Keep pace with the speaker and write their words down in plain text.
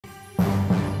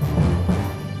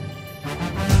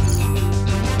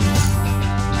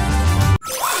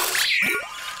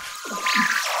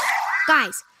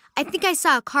Guys, I think I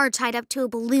saw a car tied up to a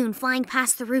balloon flying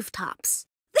past the rooftops.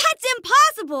 That's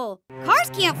impossible! Cars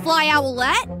can't fly,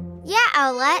 Owlette! Yeah,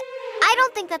 Owlette. I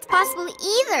don't think that's possible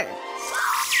either.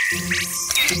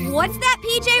 What's that,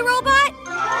 PJ Robot?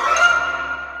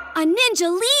 A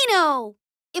Ninjalino!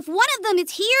 If one of them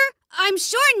is here, I'm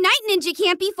sure Night Ninja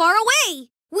can't be far away.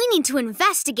 We need to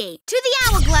investigate. To the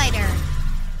Owl Glider!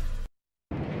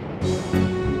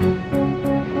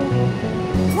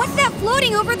 What's that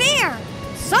floating over there?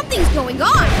 Something's going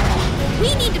on.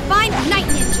 We need to find Night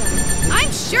Ninja.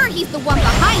 I'm sure he's the one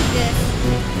behind this.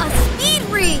 A speed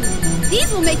ring!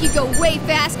 These will make you go way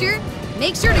faster.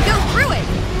 Make sure to go through it.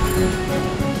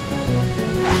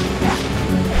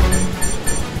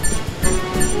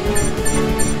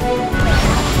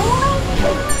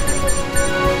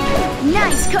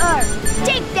 Nice car!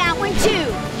 Take that one too!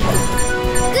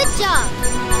 Good job!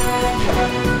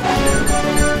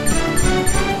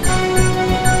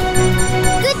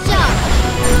 Good job!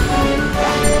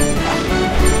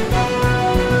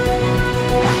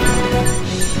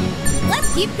 Let's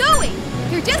keep going.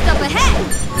 You're just up ahead.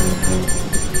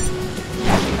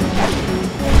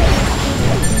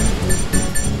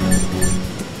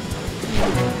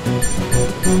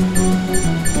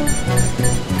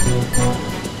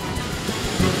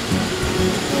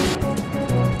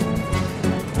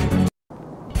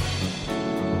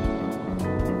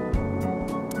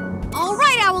 All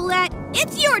right, Owlette,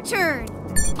 it's your turn.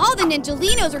 All the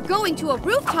Ninjalinos are going to a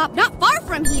rooftop not far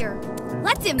from here.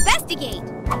 Let's investigate.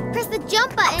 Press the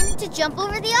jump button to jump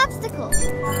over the obstacle.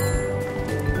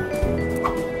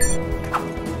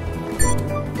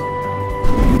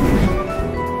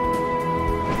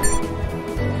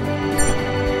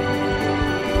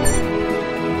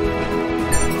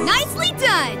 Nicely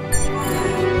done!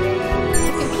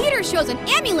 The computer shows an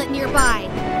amulet nearby.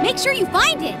 Make sure you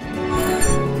find it.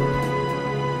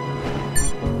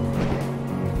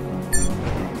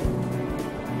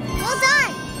 Well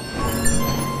done!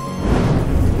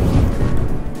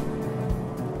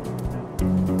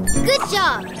 Good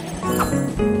job!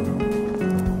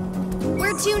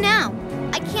 Where to now?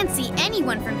 I can't see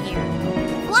anyone from here.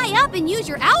 Fly up and use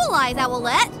your owl eyes,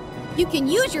 Owlette. You can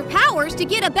use your powers to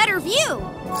get a better view.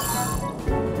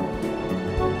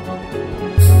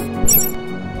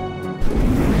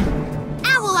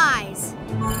 Owl eyes!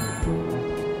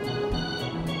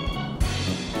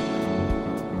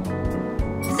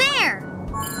 There!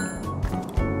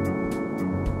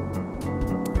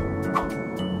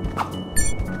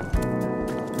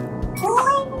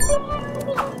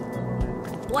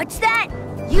 What's that?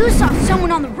 You saw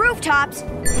someone on the rooftops?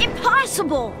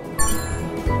 Impossible!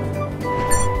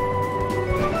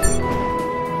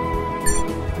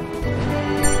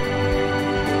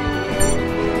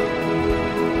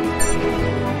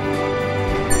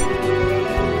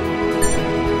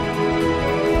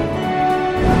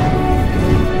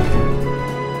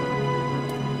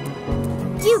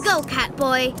 You go,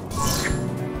 Catboy.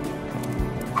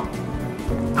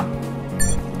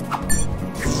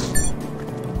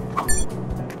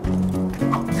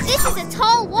 This is a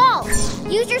tall wall.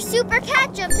 Use your super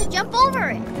cat jump to jump over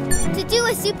it. To do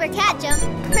a super cat jump,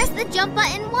 press the jump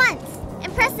button once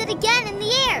and press it again in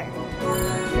the air.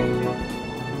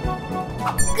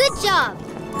 Good job.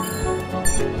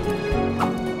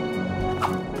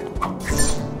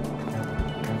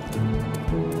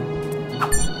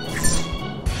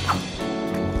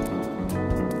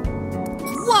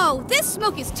 Whoa, this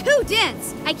smoke is too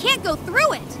dense. I can't go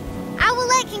through it.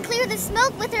 Owlette can clear the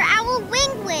smoke with her owl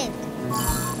wing wind.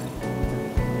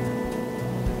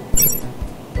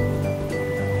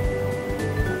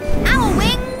 Owl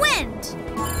wing wind!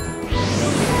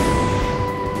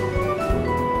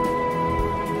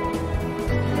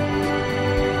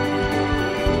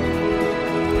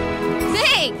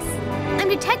 Thanks! I'm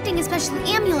detecting a special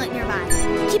amulet nearby.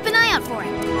 Keep an eye out for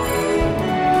it.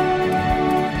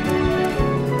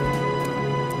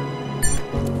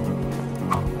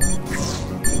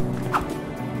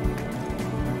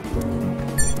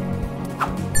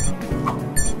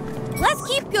 Let's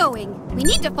keep going. We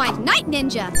need to find Night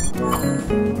Ninja.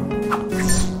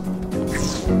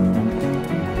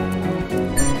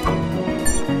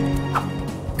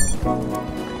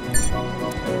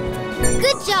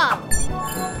 Good job.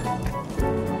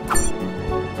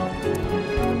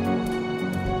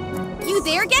 You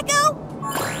there, Gecko?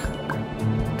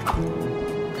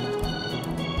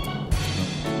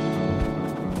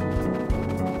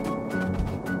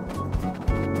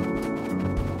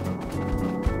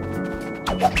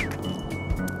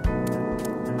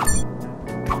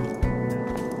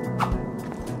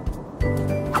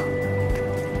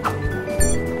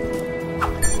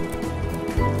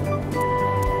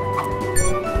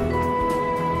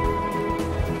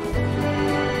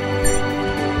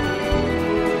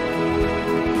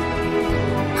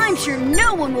 sure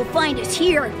no one will find us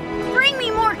here. Bring me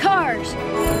more cars.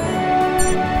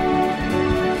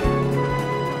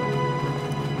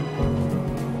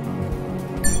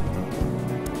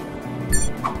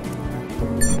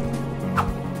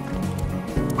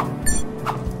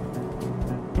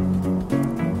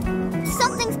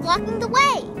 Something's blocking the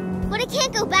way, but it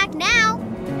can't go back now.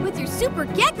 With your super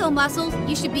gecko muscles,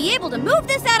 you should be able to move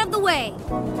this out of the way.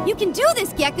 You can do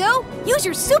this, Gecko. Use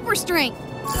your super strength.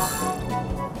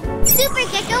 Super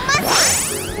Gecko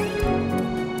muscles!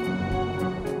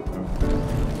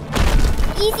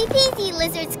 Easy peasy,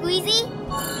 Lizard Squeezy.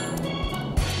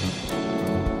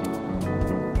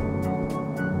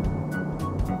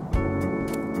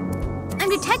 I'm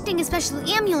detecting a special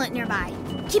amulet nearby.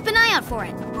 Keep an eye out for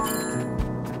it.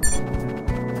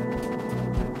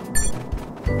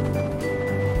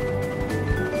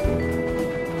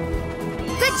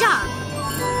 Good job!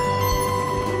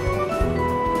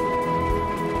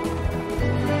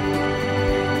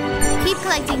 Keep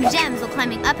collecting gems while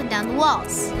climbing up and down the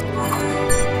walls.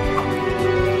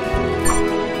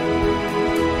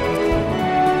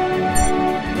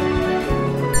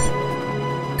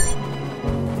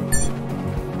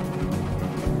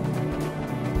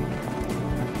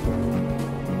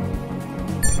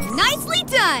 Nicely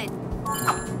done!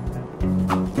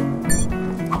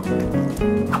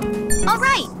 All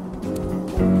right.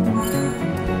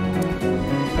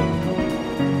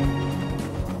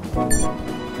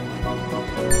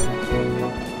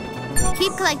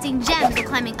 Keep collecting gems while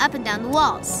climbing up and down the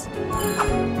walls.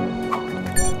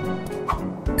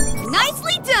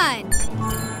 Nicely done!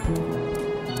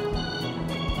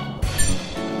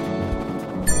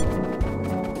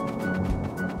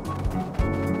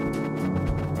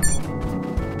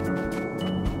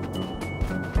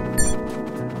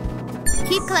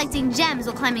 Keep collecting gems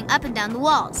while climbing up and down the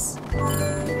walls.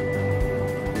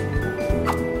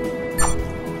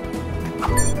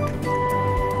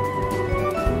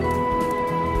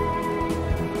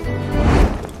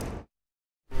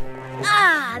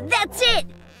 That's it!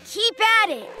 Keep at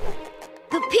it!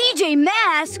 The PJ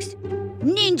Masks?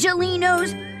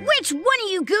 Ninjalinos? Which one of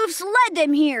you goofs led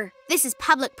them here? This is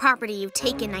public property you've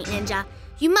taken, Night Ninja.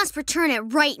 You must return it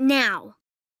right now.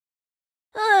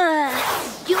 Do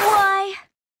I?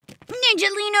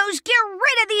 Ninjalinos, get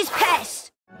rid of these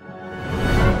pests!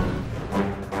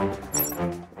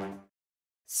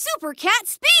 Super Cat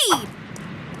speed!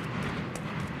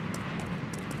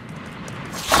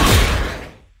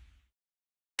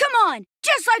 Come on,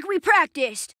 just like we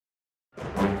practiced.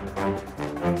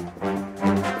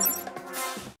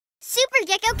 Super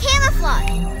Gecko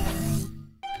camouflage.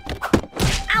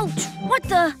 Ouch! What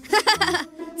the?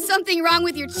 Something wrong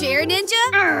with your chair, Ninja?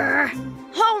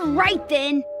 All right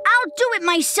then. I'll do it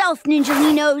myself,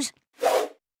 Ninjalinos.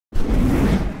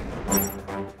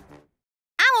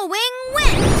 Owl Wing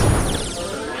wins!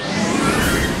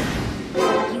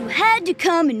 You had to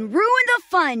come and ruin the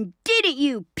fun, didn't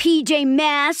you, PJ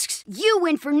Masks? You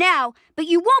win for now, but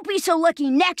you won't be so lucky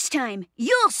next time.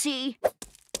 You'll see.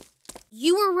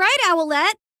 You were right,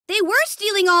 Owlette. They were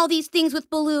stealing all these things with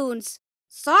balloons.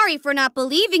 Sorry for not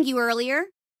believing you earlier.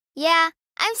 Yeah,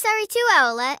 I'm sorry too,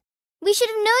 Owlette. We should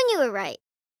have known you were right.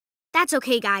 That's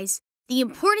okay, guys. The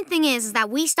important thing is that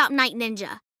we stopped Night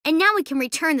Ninja. And now we can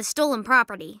return the stolen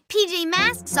property. PJ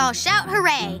Masks all shout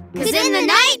hooray! 'Cause in the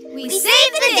night, we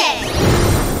save the day!